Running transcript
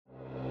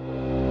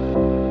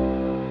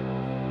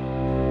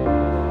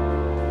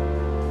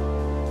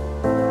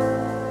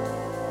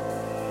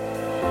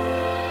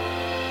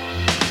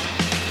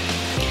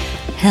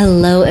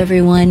Hello,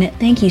 everyone.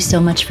 Thank you so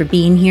much for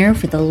being here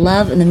for the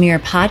Love in the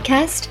Mirror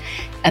podcast,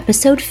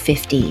 episode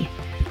 50.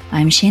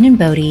 I'm Shannon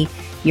Bodie,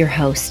 your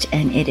host,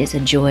 and it is a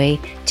joy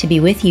to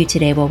be with you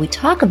today while we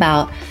talk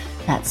about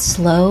that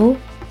slow,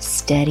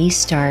 steady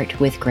start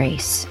with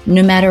grace,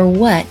 no matter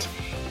what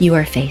you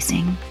are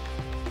facing.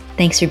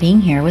 Thanks for being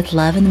here with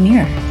Love in the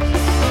Mirror.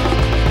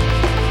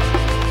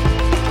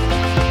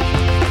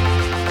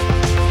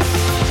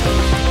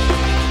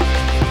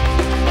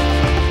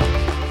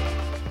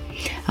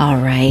 All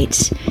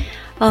right.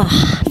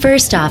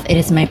 First off, it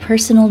is my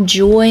personal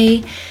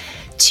joy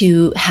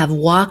to have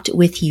walked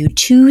with you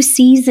 2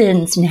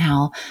 seasons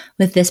now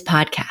with this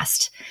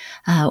podcast.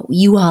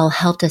 You all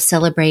helped us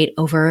celebrate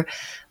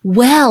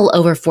well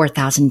over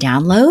 4,000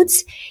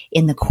 downloads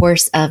in the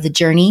course of the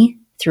journey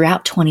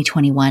throughout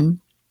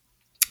 2021.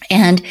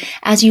 And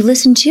as you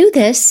listen to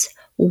this,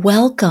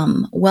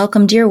 welcome,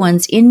 dear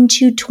ones,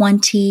 into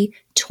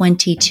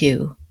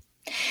 2022.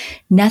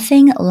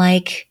 Nothing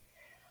like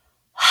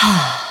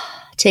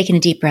taking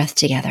a deep breath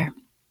together.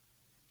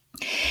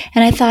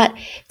 And I thought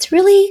it's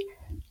really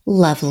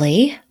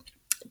lovely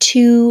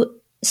to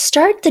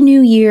start the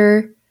new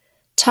year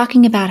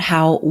talking about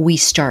how we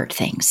start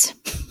things.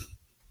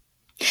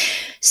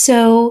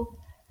 So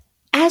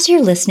as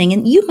you're listening,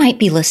 and you might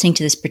be listening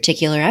to this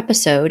particular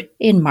episode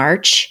in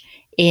March,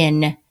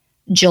 in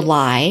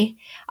July,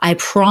 I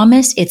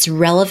promise it's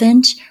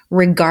relevant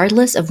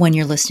regardless of when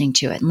you're listening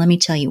to it. And let me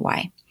tell you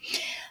why.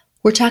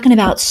 We're talking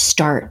about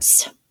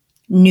starts.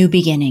 New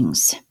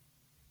beginnings.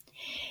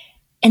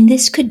 And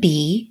this could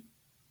be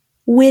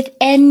with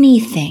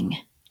anything.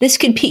 This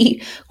could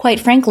be, quite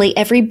frankly,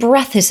 every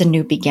breath is a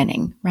new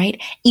beginning,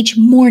 right? Each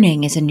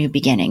morning is a new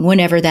beginning,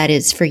 whenever that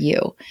is for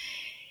you.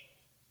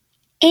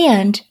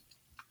 And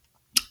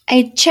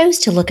I chose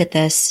to look at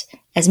this,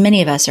 as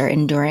many of us are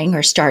enduring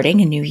or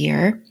starting a new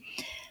year,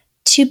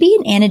 to be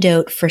an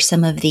antidote for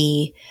some of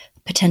the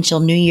potential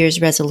New Year's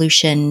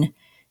resolution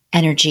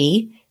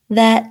energy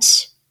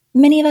that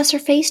many of us are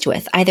faced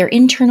with, either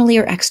internally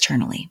or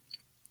externally.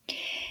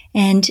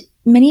 And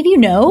many of you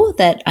know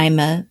that I'm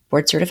a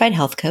board-certified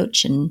health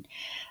coach and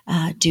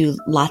do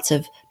lots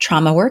of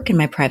trauma work in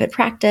my private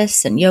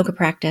practice and yoga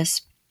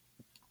practice.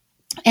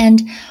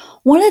 And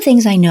one of the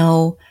things I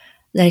know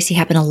that I see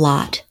happen a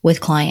lot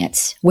with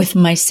clients, with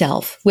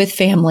myself, with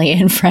family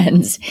and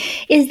friends,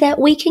 is that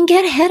we can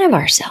get ahead of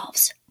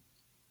ourselves.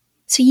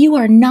 So you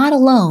are not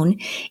alone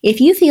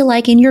if you feel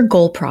like in your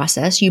goal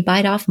process, you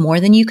bite off more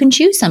than you can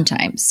chew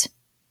sometimes.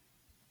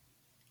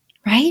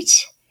 Right?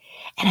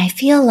 And I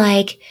feel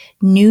like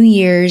New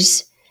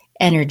Year's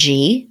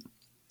energy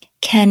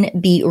can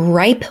be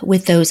ripe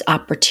with those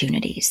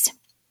opportunities.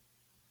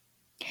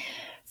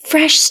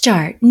 Fresh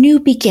start, new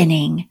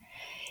beginning.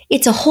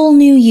 It's a whole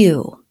new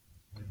you.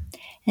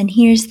 And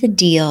here's the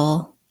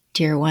deal,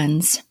 dear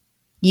ones.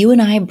 You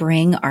and I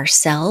bring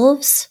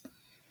ourselves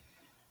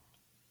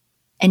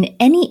and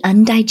any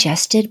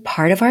undigested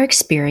part of our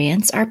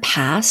experience, our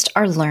past,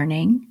 our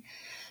learning,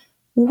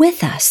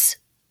 with us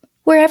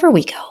wherever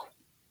we go,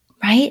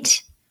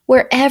 right?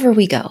 Wherever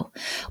we go.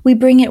 We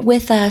bring it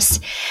with us,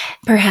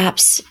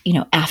 perhaps,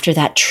 after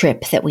that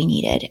trip that we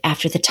needed,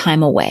 after the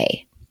time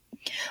away.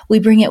 We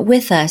bring it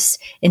with us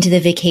into the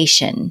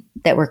vacation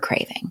that we're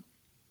craving.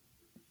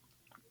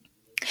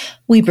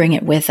 We bring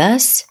it with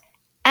us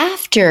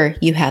after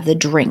you have the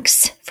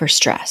drinks for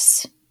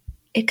stress.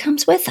 It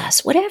comes with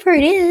us. Whatever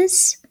it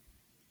is,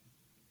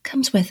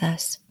 comes with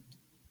us.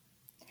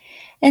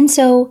 And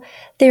so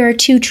there are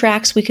 2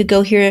 tracks we could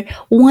go here.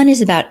 One is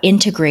about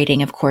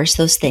integrating, of course,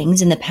 those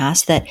things in the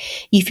past that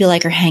you feel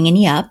like are hanging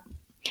you up.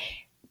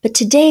 But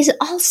today's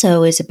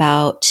also is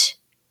about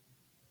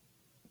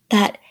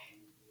that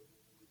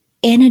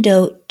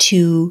antidote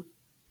to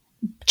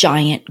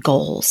giant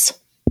goals,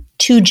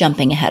 to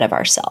jumping ahead of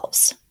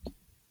ourselves,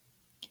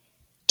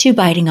 to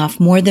biting off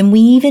more than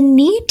we even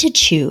need to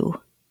chew,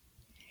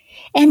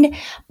 and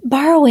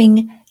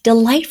borrowing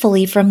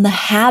delightfully from the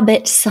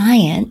habit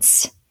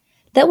science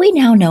that we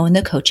now know in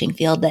the coaching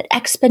field that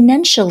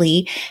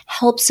exponentially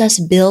helps us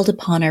build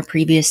upon our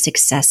previous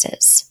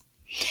successes.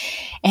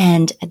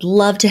 And I'd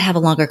love to have a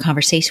longer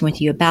conversation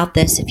with you about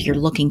this. If you're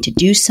looking to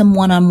do some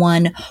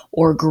one-on-one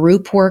or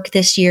group work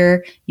this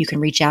year, you can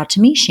reach out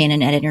to me,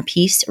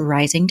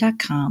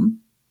 Shannon@InnerPeaceRising.com.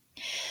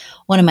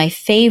 One of my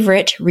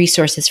favorite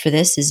resources for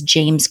this is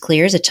James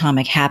Clear's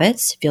Atomic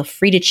Habits. Feel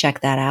free to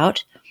check that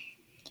out.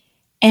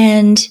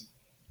 And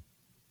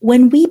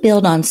when we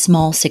build on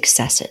small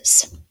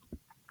successes,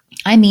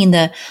 I mean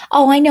I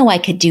know I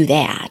could do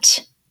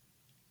that.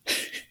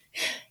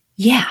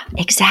 Yeah,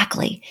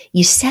 exactly.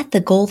 You set the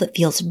goal that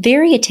feels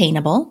very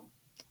attainable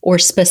or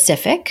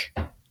specific.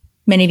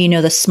 Many of you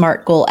know the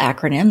SMART goal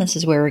acronym. This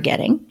is where we're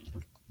getting.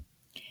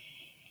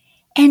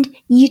 And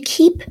you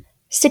keep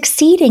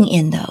succeeding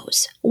in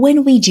those.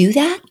 When we do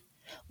that,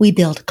 we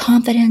build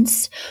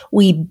confidence.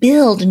 We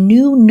build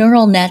new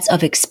neural nets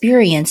of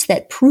experience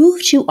that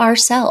prove to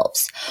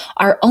ourselves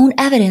our own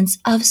evidence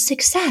of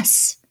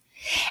success.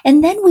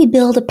 And then we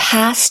build a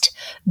past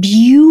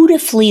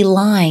beautifully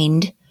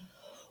lined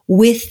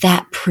with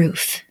that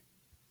proof.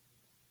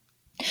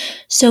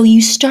 So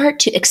you start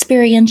to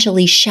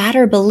experientially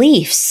shatter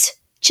beliefs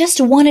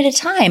just one at a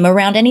time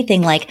around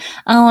anything like,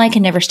 oh, I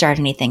can never start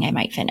anything I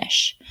might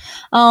finish.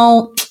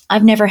 Oh,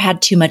 I've never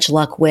had too much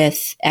luck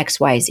with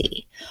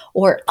XYZ.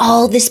 Or,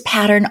 oh, this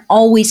pattern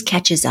always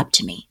catches up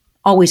to me.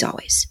 Always,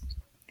 always.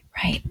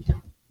 Right?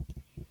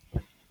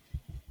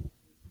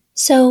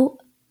 So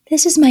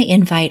this is my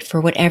invite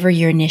for whatever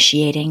you're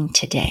initiating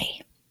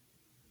today.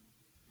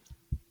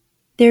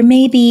 There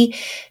may be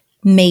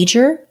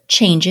major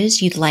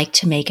changes you'd like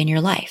to make in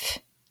your life.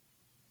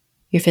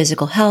 Your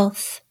physical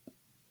health,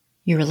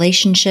 your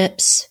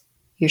relationships,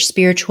 your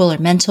spiritual or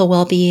mental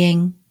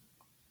well-being,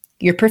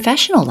 your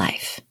professional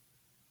life,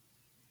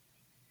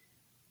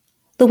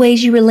 the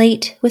ways you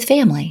relate with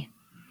family,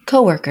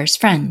 coworkers,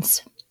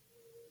 friends,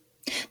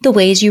 the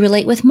ways you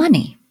relate with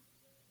money,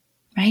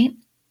 right?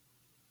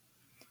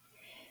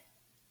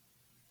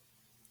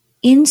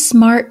 In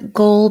SMART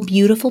Goal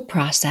Beautiful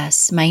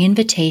Process, my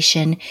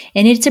invitation,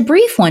 and it's a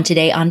brief one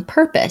today on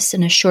purpose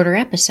in a shorter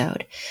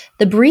episode.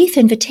 The brief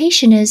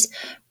invitation is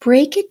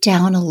break it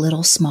down a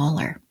little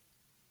smaller.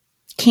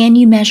 Can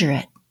you measure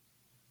it?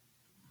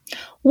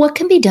 What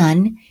can be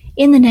done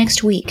in the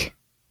next week?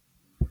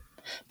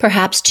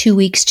 Perhaps 2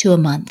 weeks to a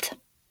month.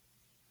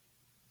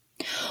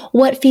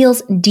 What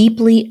feels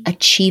deeply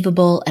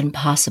achievable and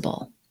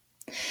possible?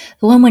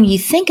 The one when you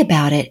think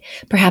about it,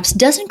 perhaps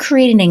doesn't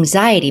create an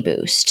anxiety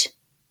boost,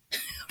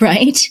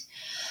 right?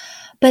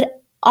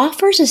 But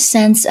offers a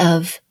sense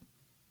of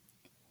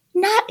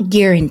not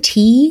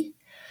guarantee,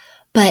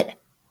 but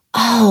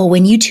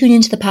when you tune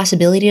into the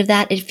possibility of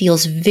that, it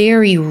feels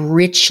very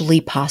richly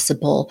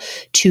possible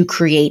to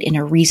create in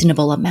a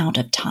reasonable amount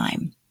of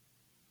time,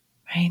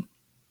 right?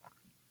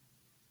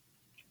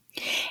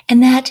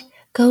 And that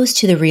goes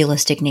to the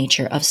realistic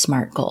nature of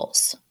SMART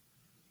goals.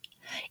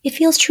 It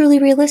feels truly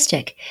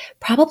realistic,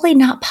 probably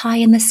not pie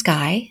in the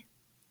sky.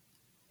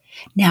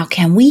 Now,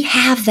 can we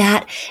have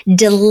that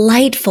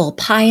delightful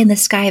pie in the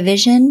sky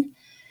vision?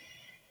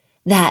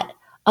 That,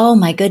 oh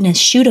my goodness,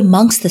 shoot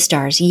amongst the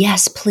stars.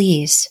 Yes,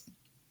 please.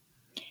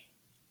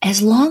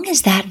 As long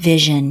as that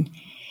vision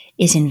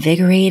is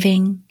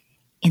invigorating,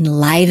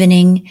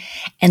 enlivening,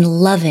 and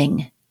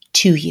loving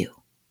to you.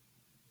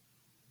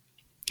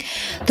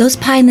 Those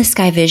pie in the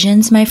sky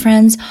visions, my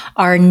friends,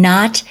 are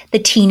not the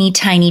teeny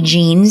tiny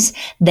jeans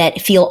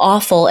that feel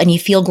awful and you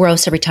feel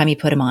gross every time you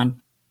put them on,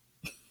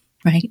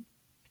 right?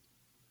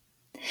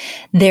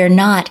 They're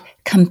not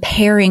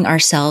comparing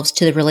ourselves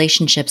to the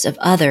relationships of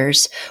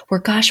others where,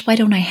 gosh, why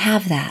don't I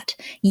have that?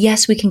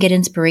 Yes, we can get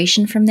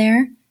inspiration from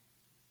there.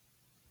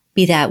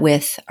 Be that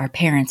with our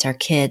parents, our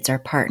kids, our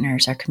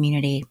partners, our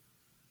community.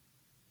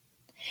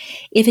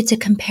 If it's a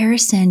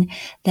comparison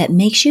that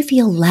makes you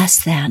feel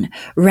less than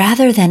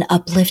rather than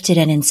uplifted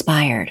and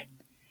inspired,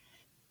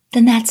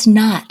 then that's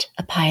not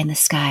a pie in the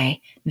sky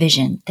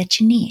vision that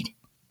you need.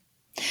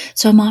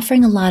 So I'm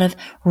offering a lot of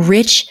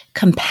rich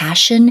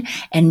compassion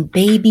and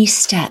baby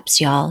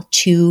steps, y'all,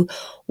 to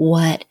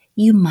what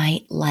you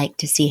might like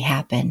to see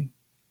happen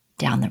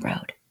down the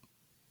road.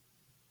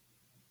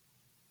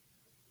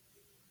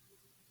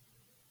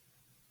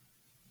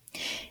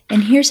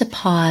 And here's a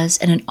pause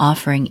and an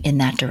offering in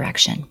that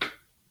direction.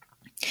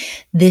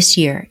 This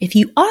year, if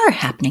you are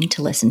happening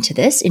to listen to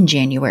this in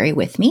January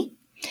with me,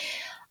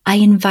 I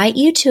invite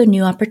you to a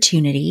new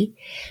opportunity,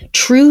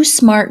 true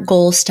SMART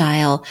goal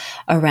style,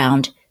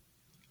 around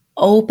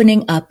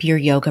opening up your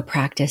yoga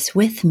practice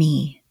with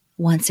me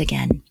once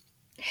again.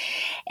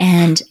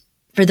 And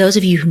for those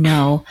of you who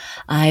know,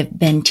 I've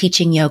been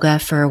teaching yoga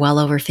for well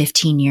over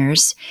 15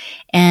 years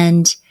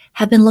and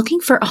have been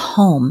looking for a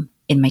home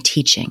in my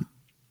teaching.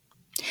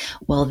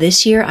 Well,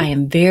 this year I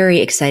am very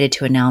excited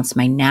to announce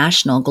my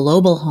national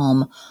global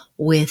home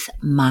with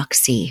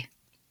Moxie.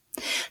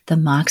 The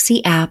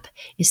Moxie app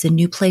is the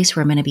new place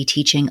where I'm going to be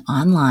teaching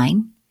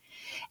online,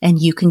 and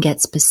you can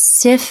get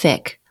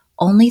specific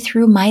only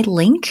through my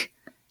link,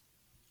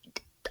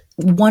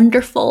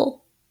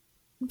 wonderful,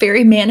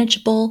 very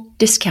manageable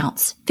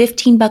discounts,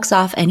 $15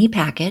 off any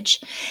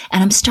package.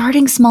 And I'm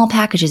starting small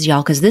packages,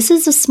 y'all, because this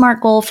is a SMART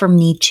goal for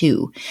me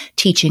too,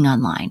 teaching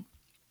online.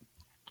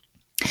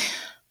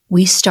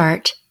 We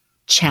start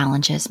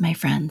challenges, my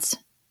friends.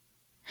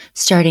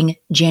 Starting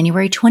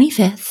January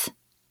 25th,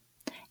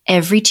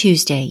 every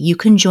Tuesday, you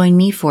can join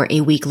me for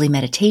a weekly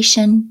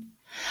meditation,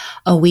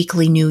 a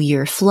weekly New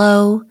Year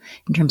flow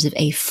in terms of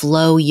a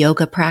flow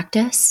yoga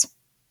practice,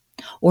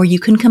 or you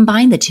can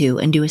combine the two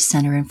and do a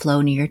center and flow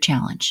New Year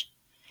challenge.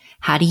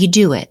 How do you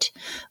do it?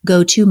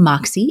 Go to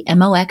Moxie,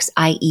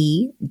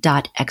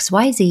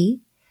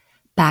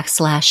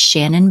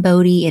 moxie.xyz/Shannon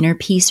Bodie Inner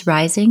Peace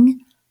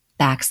Rising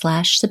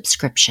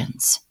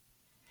 /subscriptions.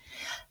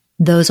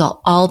 Those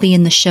will all be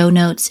in the show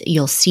notes.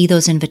 You'll see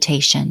those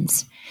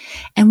invitations.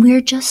 And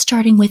we're just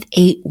starting with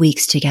 8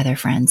 weeks together,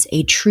 friends.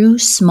 A true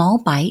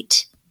small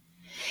bite.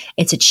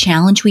 It's a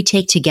challenge we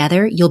take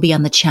together. You'll be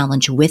on the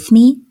challenge with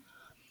me.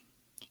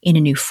 in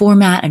a new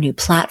format, a new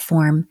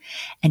platform.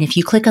 And if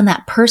you click on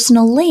that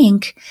personal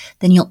link,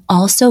 then you'll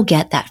also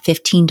get that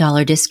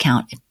 $15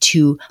 discount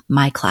to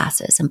my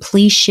classes. And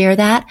please share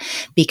that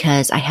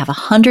because I have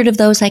 100 of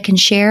those I can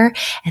share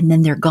and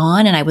then they're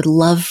gone. And I would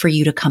love for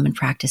you to come and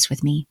practice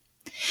with me.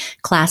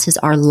 Classes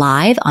are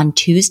live on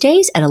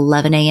Tuesdays at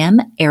 11 a.m.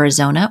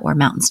 Arizona or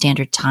Mountain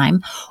Standard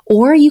Time,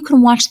 or you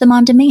can watch them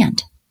on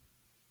demand.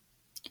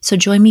 So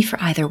join me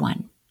for either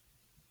one.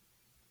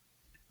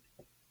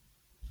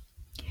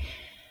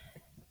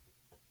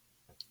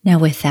 Now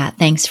with that,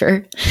 thanks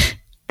for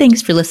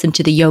listening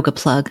to the yoga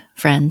plug,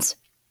 friends.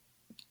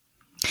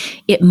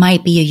 It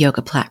might be a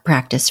yoga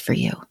practice for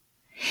you.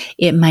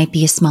 It might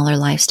be a smaller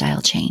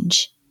lifestyle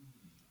change.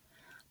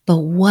 But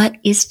what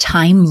is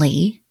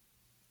timely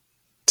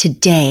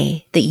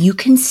today that you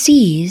can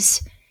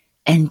seize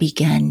and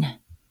begin?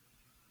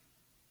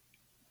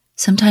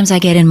 Sometimes I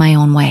get in my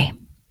own way.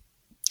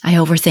 I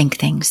overthink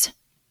things.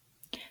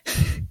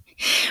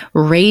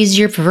 Raise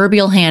your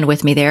proverbial hand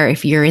with me there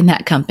if you're in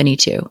that company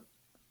too.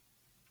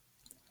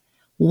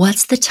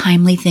 What's the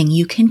timely thing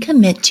you can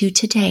commit to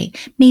today?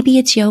 Maybe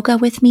it's yoga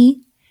with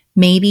me.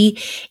 Maybe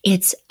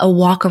it's a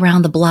walk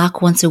around the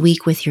block once a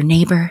week with your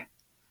neighbor.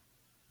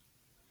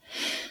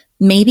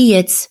 Maybe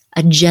it's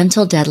a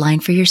gentle deadline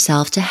for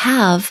yourself to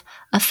have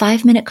a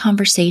 5-minute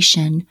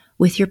conversation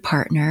with your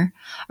partner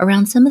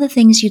around some of the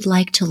things you'd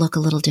like to look a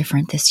little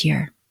different this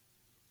year.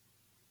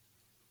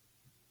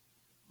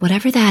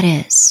 Whatever that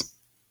is,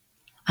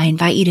 I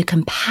invite you to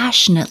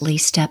compassionately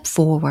step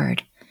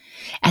forward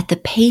at the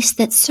pace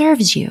that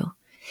serves you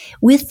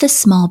with the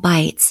small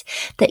bites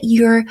that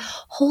your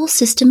whole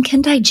system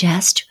can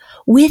digest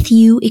with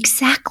you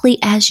exactly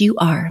as you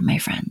are, my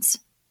friends.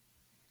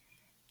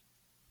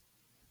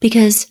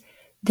 Because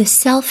the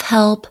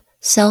self-help,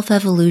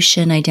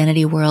 self-evolution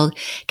identity world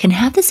can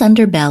have this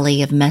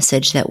underbelly of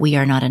message that we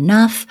are not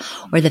enough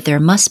or that there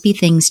must be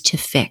things to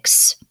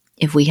fix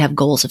if we have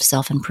goals of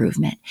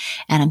self-improvement.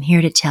 And I'm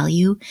here to tell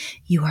you,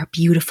 you are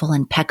beautiful,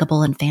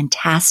 impeccable, and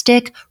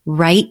fantastic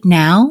right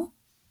now.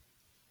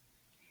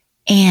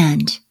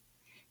 And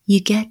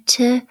you get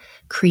to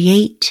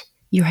create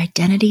your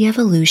identity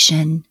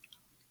evolution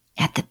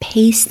at the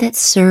pace that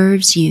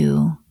serves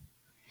you,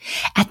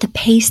 at the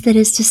pace that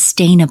is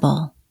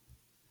sustainable,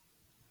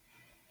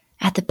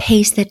 at the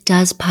pace that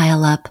does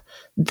pile up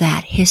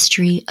that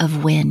history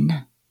of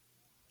win.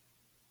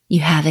 You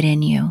have it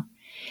in you.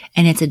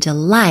 And it's a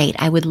delight.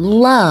 I would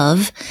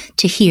love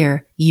to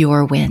hear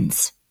your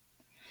wins.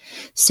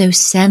 So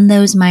send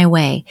those my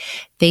way.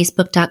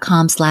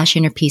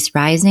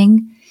 Facebook.com/InnerPeaceRising.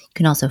 You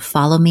can also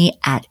follow me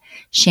at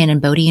Shannon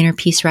Bodie Inner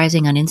Peace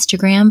Rising on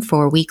Instagram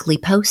for weekly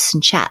posts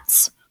and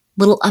chats,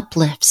 little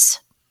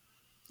uplifts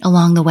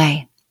along the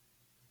way.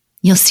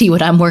 You'll see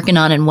what I'm working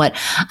on and what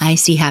I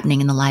see happening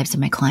in the lives of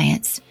my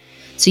clients.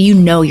 So you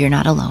know you're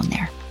not alone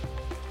there.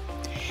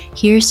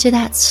 Here's to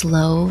that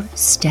slow,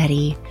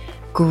 steady,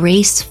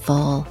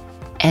 graceful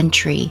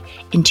entry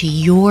into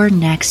your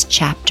next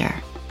chapter.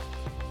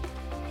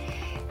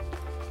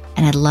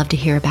 And I'd love to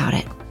hear about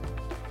it.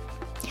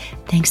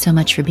 Thanks so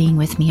much for being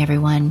with me,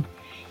 everyone.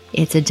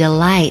 It's a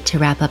delight to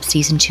wrap up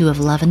season 2 of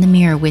Love in the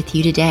Mirror with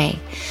you today.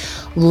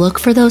 Look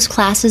for those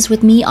classes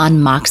with me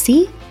on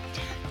Moxie.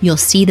 You'll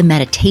see the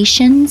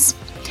meditations,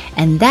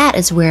 and that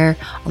is where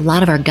a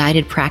lot of our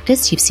guided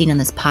practice you've seen on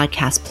this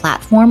podcast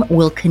platform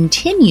will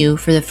continue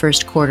for the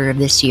first quarter of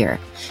this year.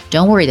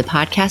 Don't worry, the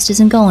podcast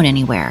isn't going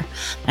anywhere.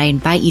 But I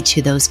invite you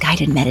to those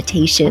guided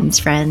meditations,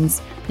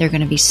 friends. They're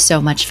going to be so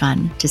much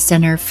fun to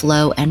center,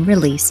 flow, and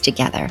release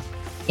together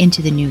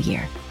into the new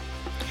year.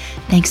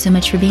 Thanks so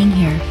much for being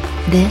here.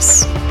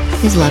 This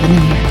is Love in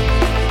the Mirror.